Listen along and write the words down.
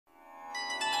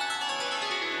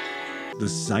the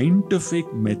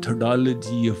scientific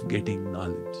methodology of getting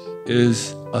knowledge,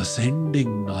 is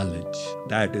ascending knowledge.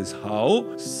 That is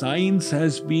how science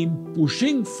has been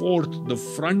pushing forth the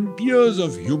frontiers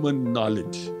of human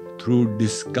knowledge through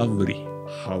discovery.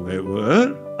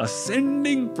 However,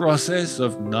 ascending process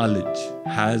of knowledge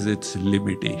has its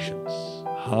limitations.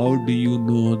 How do you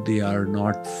know they are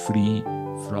not free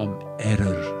from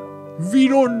error? We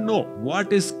don't know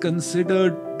what is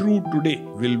considered true today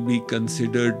will be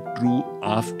considered true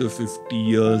after 50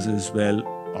 years as well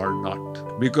or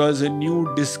not. Because a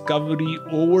new discovery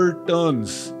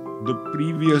overturns the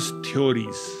previous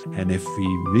theories. And if we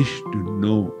wish to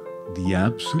know the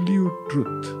absolute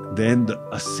truth, then the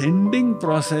ascending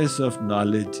process of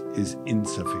knowledge is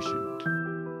insufficient.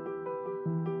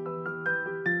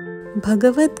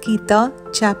 Bhagavad Gita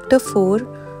Chapter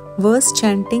 4 Verse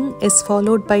chanting is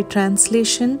followed by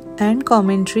translation and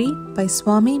commentary by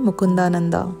Swami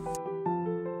Mukundananda.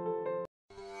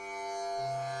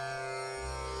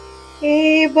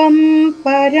 Evam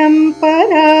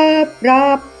parampara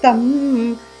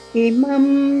praptam imam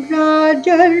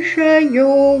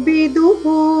rajarshayo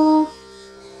viduhu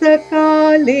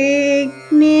sakale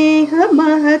gneha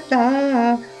mahata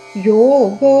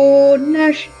yogo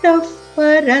nashtah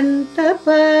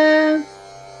parantapa.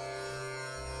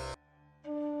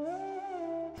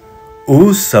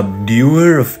 O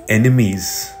subduer of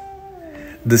enemies,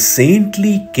 the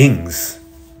saintly kings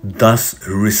thus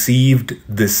received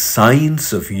the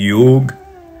science of yoga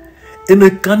in a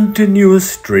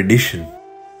continuous tradition.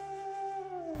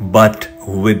 But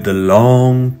with the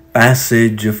long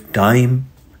passage of time,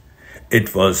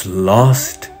 it was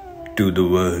lost to the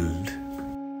world.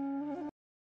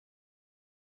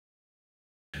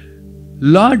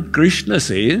 Lord Krishna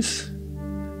says,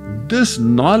 this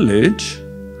knowledge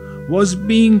was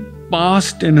being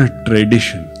passed in a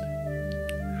tradition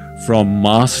from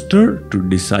master to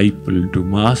disciple to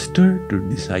master to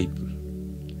disciple.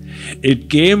 It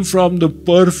came from the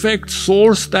perfect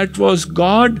source that was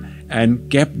God and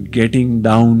kept getting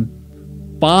down,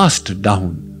 passed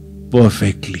down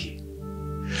perfectly.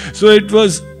 So it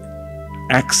was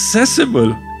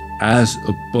accessible as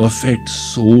a perfect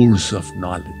source of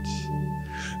knowledge.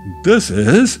 This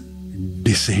is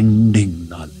descending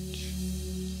knowledge.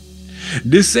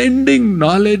 Descending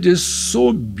knowledge is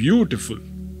so beautiful.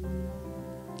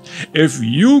 If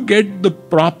you get the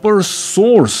proper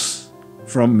source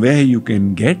from where you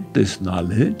can get this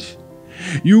knowledge,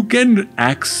 you can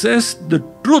access the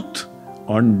truth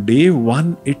on day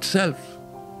one itself.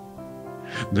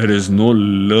 There is no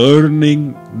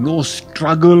learning, no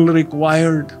struggle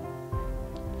required.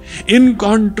 In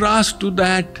contrast to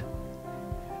that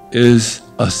is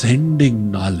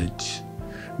ascending knowledge.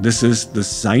 This is the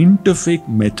scientific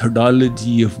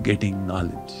methodology of getting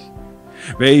knowledge.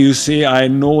 Where you say, I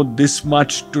know this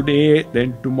much today,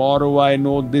 then tomorrow I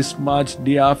know this much,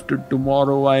 day after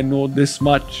tomorrow I know this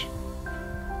much.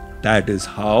 That is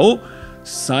how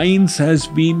science has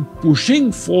been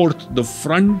pushing forth the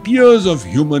frontiers of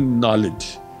human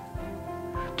knowledge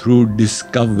through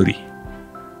discovery.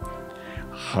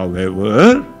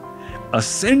 However,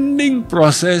 ascending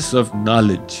process of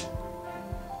knowledge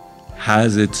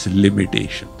has its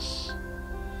limitations.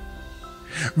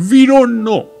 We don't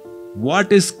know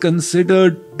what is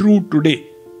considered true today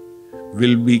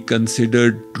will be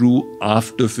considered true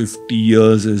after 50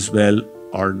 years as well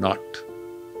or not.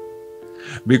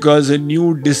 Because a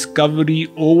new discovery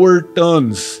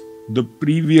overturns the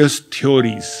previous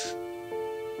theories.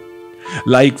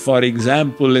 Like, for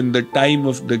example, in the time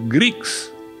of the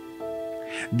Greeks,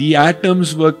 the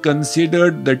atoms were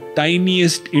considered the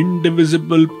tiniest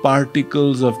indivisible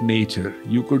particles of nature.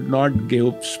 You could not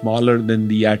go smaller than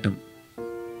the atom.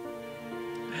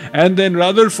 And then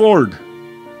Rutherford,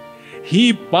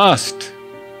 he passed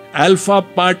alpha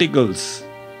particles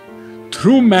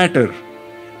through matter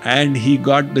and he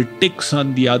got the ticks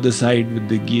on the other side with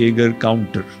the Geiger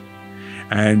counter.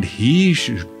 And he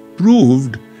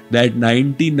proved that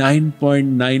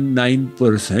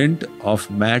 99.99% of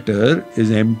matter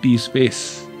is empty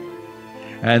space.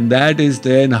 And that is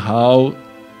then how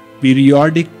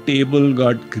periodic table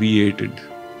got created.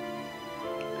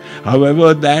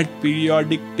 However, that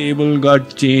periodic table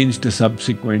got changed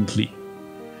subsequently.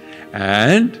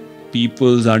 And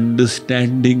people's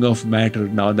understanding of matter,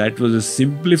 now that was a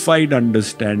simplified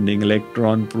understanding,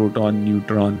 electron, proton,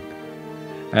 neutron.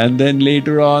 And then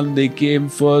later on they came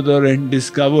further and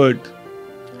discovered,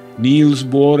 Niels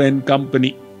Bohr and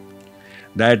company,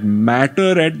 that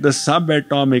matter at the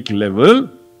subatomic level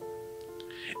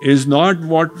is not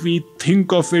what we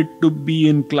think of it to be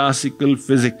in classical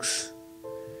physics.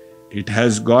 It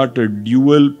has got a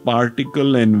dual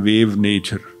particle and wave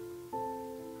nature.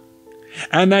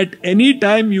 And at any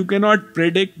time you cannot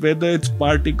predict whether it's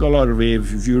particle or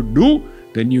wave. If you do,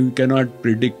 then you cannot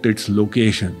predict its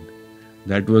location.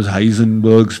 That was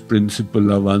Heisenberg's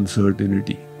principle of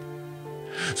uncertainty.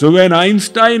 So when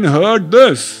Einstein heard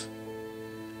this,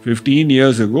 15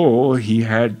 years ago, he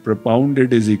had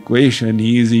propounded his equation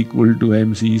E is equal to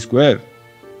mc square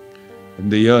in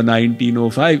the year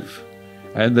 1905.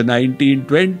 And the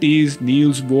 1920s,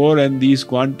 Niels Bohr and these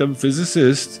quantum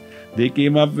physicists, they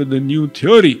came up with a new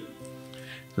theory.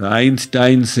 So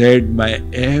Einstein said, my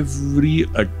every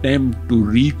attempt to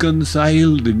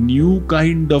reconcile the new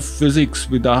kind of physics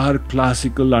with our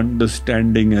classical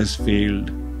understanding has failed.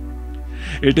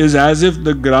 It is as if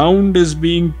the ground is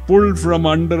being pulled from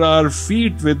under our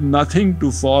feet with nothing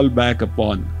to fall back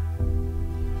upon.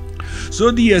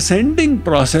 So the ascending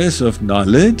process of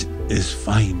knowledge is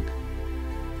fine.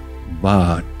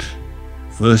 But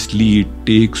firstly, it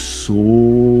takes so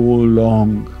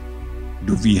long.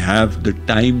 Do we have the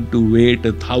time to wait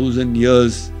 1,000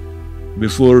 years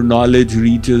before knowledge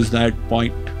reaches that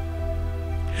point?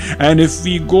 And if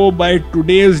we go by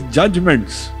today's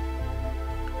judgments,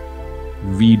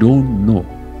 we don't know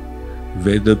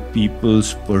whether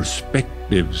people's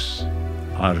perspectives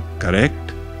are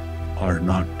correct or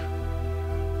not.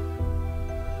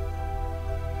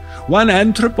 One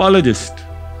anthropologist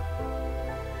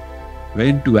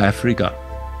went to Africa.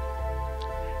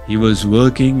 He was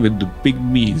working with the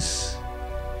pygmies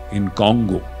in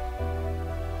Congo.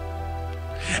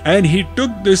 And he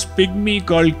took this pygmy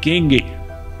called Kenge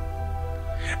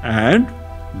and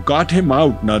got him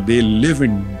out. Now they live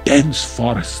in dense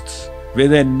forests where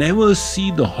they never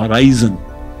see the horizon.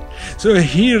 So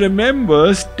he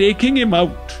remembers taking him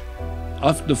out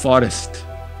of the forest.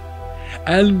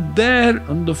 And there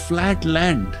on the flat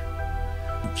land,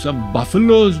 some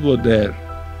buffaloes were there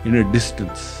in a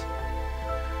distance.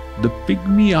 The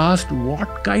pygmy asked,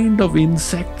 what kind of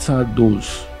insects are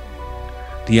those?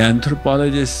 The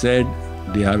anthropologist said,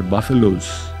 they are buffaloes.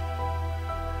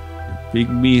 The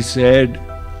pygmy said,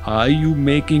 are you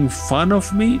making fun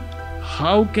of me?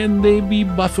 How can they be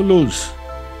buffaloes?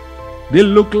 They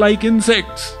look like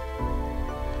insects.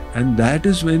 And that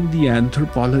is when the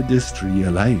anthropologist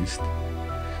realized,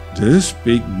 this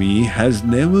pygmy has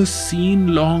never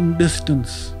seen long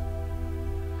distance.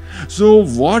 So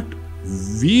what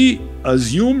we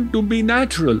assume to be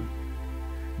natural,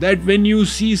 that when you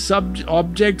see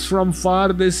objects from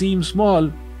far they seem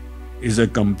small, is a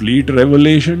complete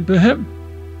revelation to him.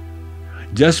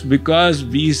 Just because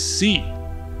we see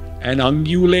an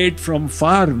ungulate from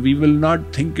far, we will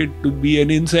not think it to be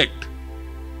an insect.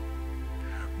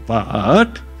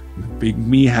 But the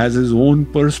pygmy has his own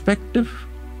perspective.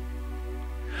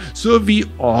 So we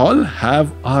all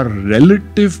have our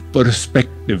relative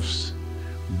perspectives,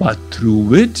 but through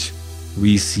which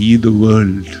we see the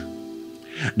world.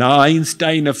 Now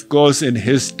Einstein, of course, in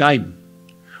his time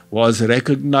was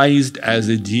recognized as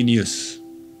a genius.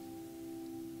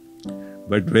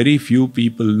 But very few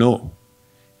people know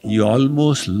he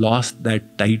almost lost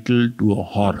that title to a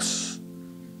horse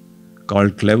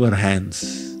called Clever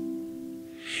Hans.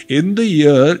 In the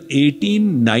year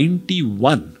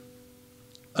 1891,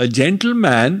 a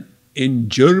gentleman in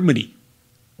Germany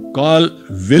called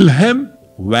Wilhelm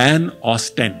van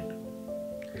Osten,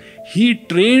 he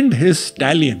trained his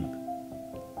stallion,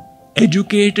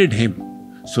 educated him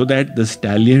so that the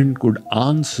stallion could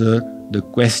answer the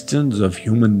questions of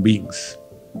human beings.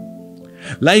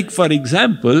 Like, for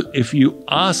example, if you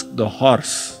ask the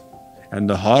horse, and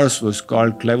the horse was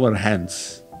called Clever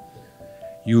Hans,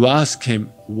 you ask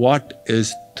him, what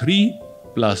is 3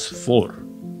 plus 4?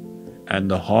 And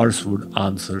the horse would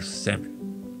answer 7.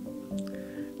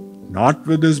 Not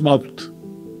with his mouth.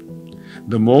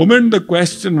 The moment the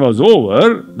question was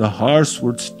over, the horse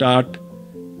would start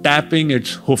tapping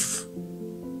its hoof.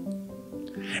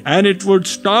 And it would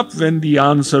stop when the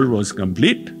answer was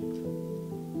complete.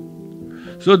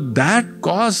 So that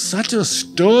caused such a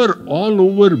stir all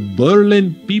over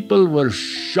Berlin. People were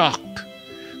shocked.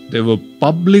 There were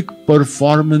public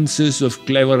performances of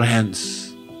Clever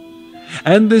Hans.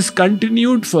 And this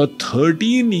continued for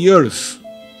 13 years.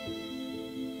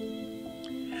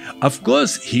 Of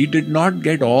course, he did not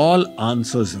get all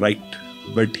answers right,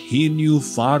 but he knew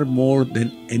far more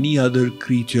than any other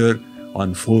creature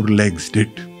on 4 legs did.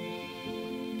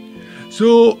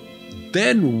 So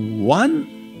then one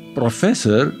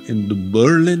professor in the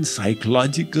Berlin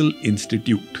Psychological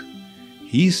Institute,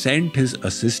 he sent his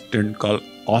assistant called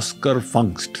Oscar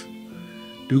Fungst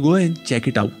to go and check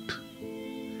it out.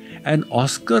 And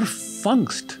Oscar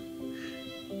Fungst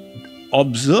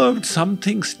observed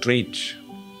something strange.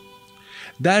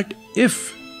 That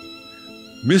if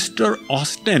Mr.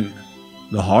 Austen,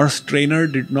 the horse trainer,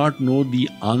 did not know the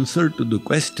answer to the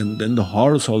question, then the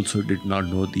horse also did not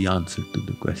know the answer to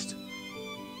the question.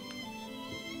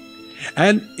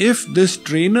 And if this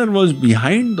trainer was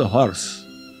behind the horse,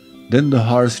 then the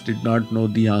horse did not know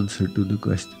the answer to the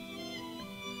question.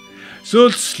 So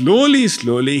slowly,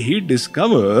 he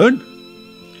discovered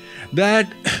that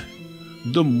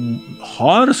the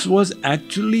horse was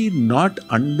actually not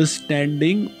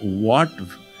understanding what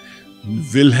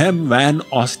Wilhelm van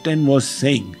Osten was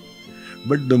saying.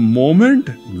 But the moment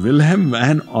Wilhelm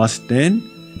van Osten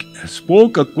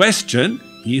spoke a question,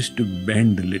 he used to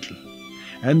bend a little.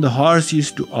 And the horse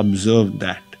used to observe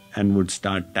that and would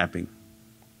start tapping.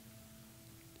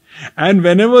 And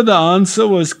whenever the answer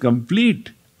was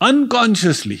complete,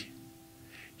 unconsciously,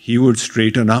 he would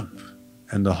straighten up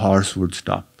and the horse would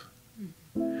stop.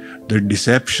 The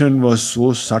deception was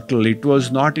so subtle, it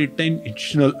was not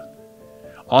intentional.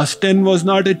 Austen was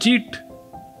not a cheat.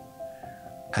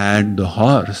 And the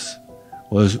horse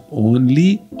was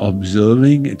only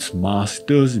observing its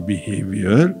master's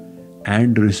behavior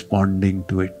and responding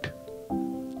to it.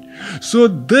 So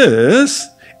this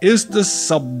is the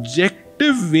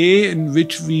subjective way in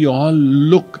which we all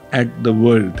look at the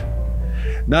world.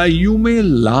 Now you may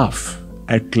laugh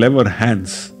at clever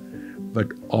hands,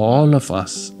 but all of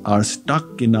us are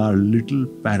stuck in our little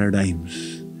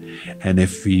paradigms. And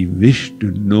if we wish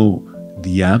to know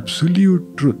the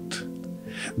absolute truth,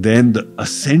 then the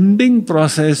ascending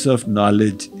process of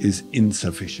knowledge is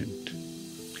insufficient.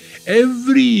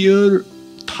 Every year,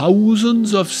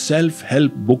 thousands of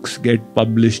self-help books get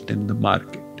published in the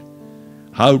market.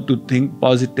 How to think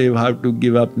positive, how to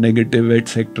give up negative,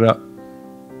 etc.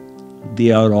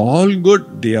 They are all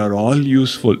good, they are all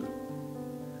useful.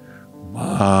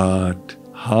 But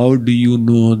how do you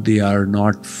know they are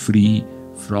not free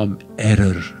from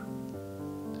error?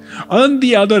 On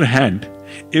the other hand,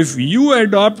 if you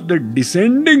adopt the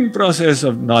descending process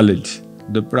of knowledge,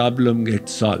 the problem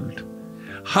gets solved.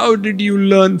 How did you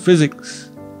learn physics?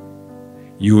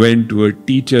 You went to a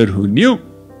teacher who knew,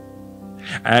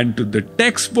 and to the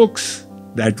textbooks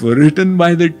that were written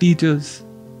by the teachers.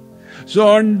 So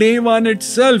on day one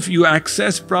itself, you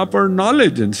accessed proper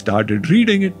knowledge and started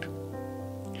reading it.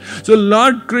 So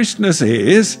Lord Krishna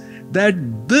says that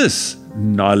this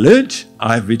knowledge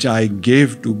which I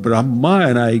gave to Brahma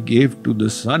and I gave to the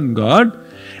sun god,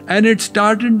 and it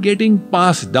started getting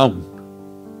passed down.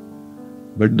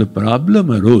 But the problem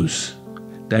arose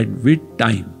that with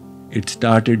time it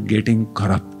started getting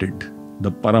corrupted,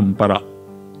 the parampara.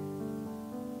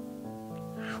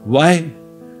 Why?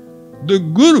 The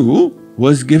guru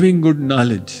was giving good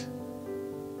knowledge,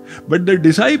 but the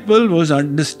disciple was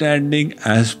understanding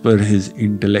as per his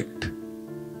intellect.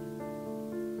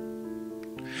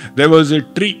 There was a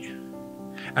tree,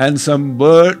 and some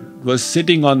bird was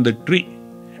sitting on the tree,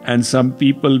 and some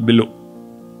people below.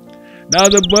 Now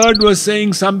the bird was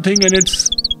saying something in its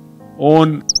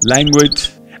own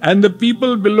language, and the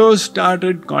people below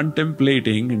started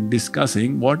contemplating and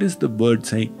discussing what is the bird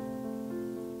saying.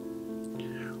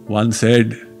 One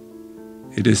said,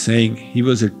 it is saying, he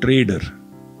was a trader.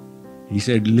 He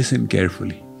said, listen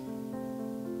carefully.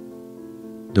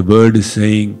 The bird is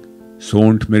saying,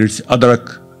 Sont mirch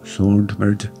adrak, Sont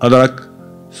mirch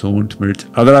adrak, Sont mirch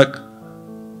adrak.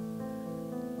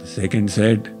 The second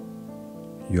said,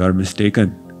 you are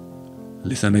mistaken.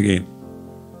 Listen again.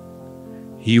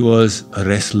 He was a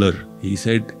wrestler. He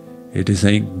said, it is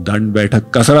saying, Dan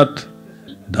baithak kasarat,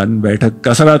 Dan baithak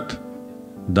kasarat,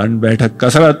 Dan baithak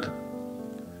kasarat.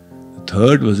 The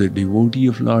third was a devotee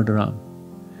of Lord Ram.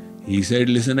 He said,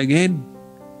 listen again.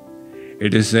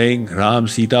 It is saying, Ram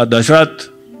Sita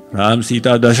Dashrath, Ram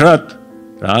Sita Dashrath,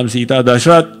 Ram Sita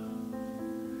Dashrath.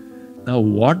 Now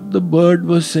what the bird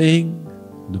was saying,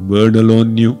 the bird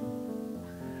alone knew.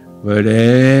 But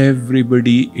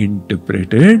everybody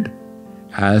interpreted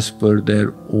as per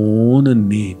their own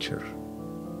nature.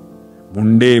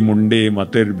 Munde munde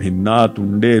matir bhinna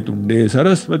tunde tunde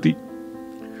saraswati.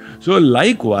 So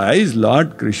likewise,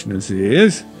 Lord Krishna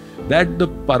says that the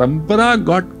parampara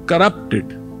got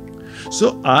corrupted.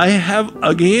 So I have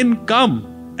again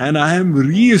come and I am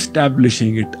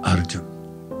re-establishing it, Arjun.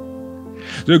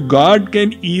 So God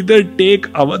can either take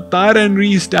avatar and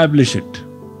re-establish it,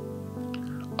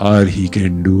 or He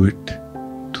can do it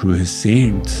through His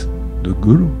saints, the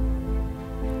Guru.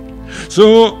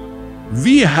 So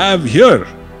we have here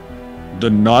the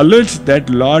knowledge that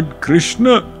Lord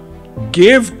Krishna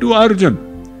gave to Arjun,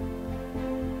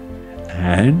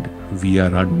 and we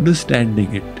are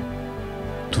understanding it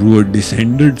through a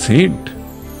descended saint,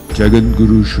 Jagat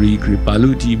Guru Sri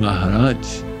Kripaluji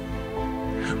Maharaj,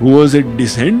 who was a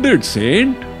descended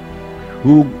saint,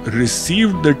 who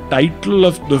received the title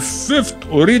of the 5th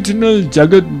original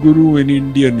Jagat Guru in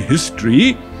Indian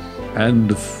history, and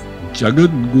the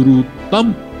Jagat Guru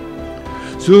Tam.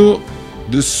 So,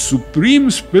 this supreme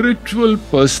spiritual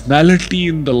personality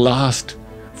in the last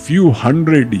few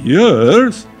hundred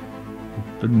years,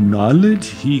 the knowledge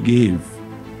he gave,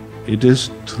 it is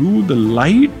through the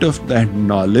light of that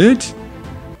knowledge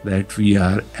that we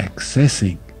are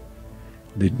accessing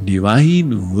the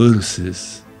divine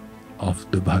verses of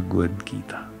the Bhagavad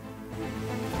Gita.